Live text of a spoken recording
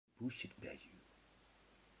who should value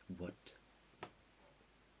what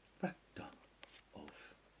factor of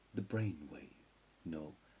the brainwave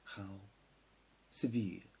know how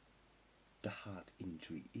severe the heart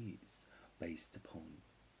injury is based upon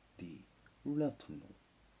the retinal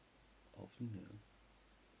of,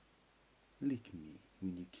 lick me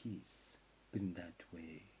when you kiss, but in that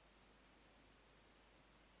way,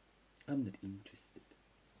 I'm not interested.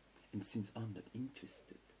 And since I'm not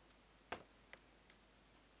interested,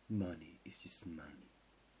 money is just money.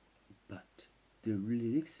 But the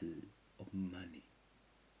elixir of money,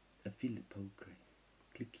 affiliate program,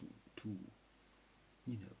 clicking to,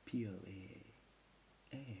 POA,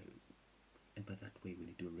 and by that way, when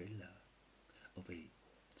you do a regular of a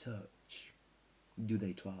search, do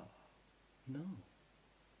they try? No.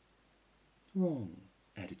 Wrong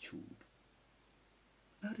attitude.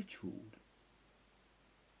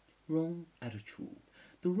 Wrong attitude.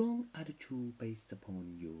 The wrong attitude based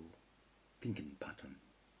upon your thinking pattern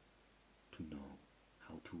to know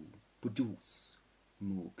how to produce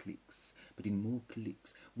more clicks. But in more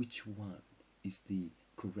clicks, which one is the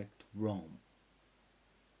correct wrong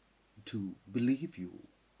to believe you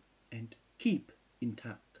and keep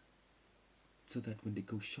intact, so that when they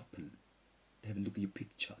go shopping, they have a look at your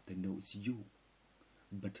picture, they know it's you.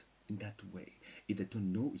 But in that way, if they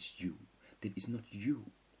don't know it's you, then it's not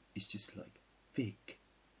you. It's just like fake.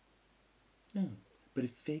 No, but a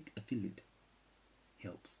fake affiliate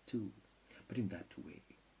helps too. But in that way,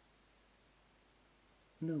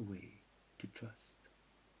 no way to trust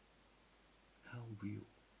how real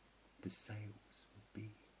the sales will be.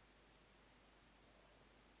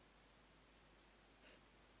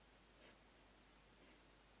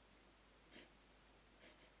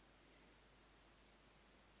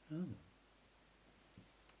 Oh,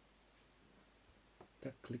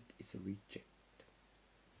 that click is a reject.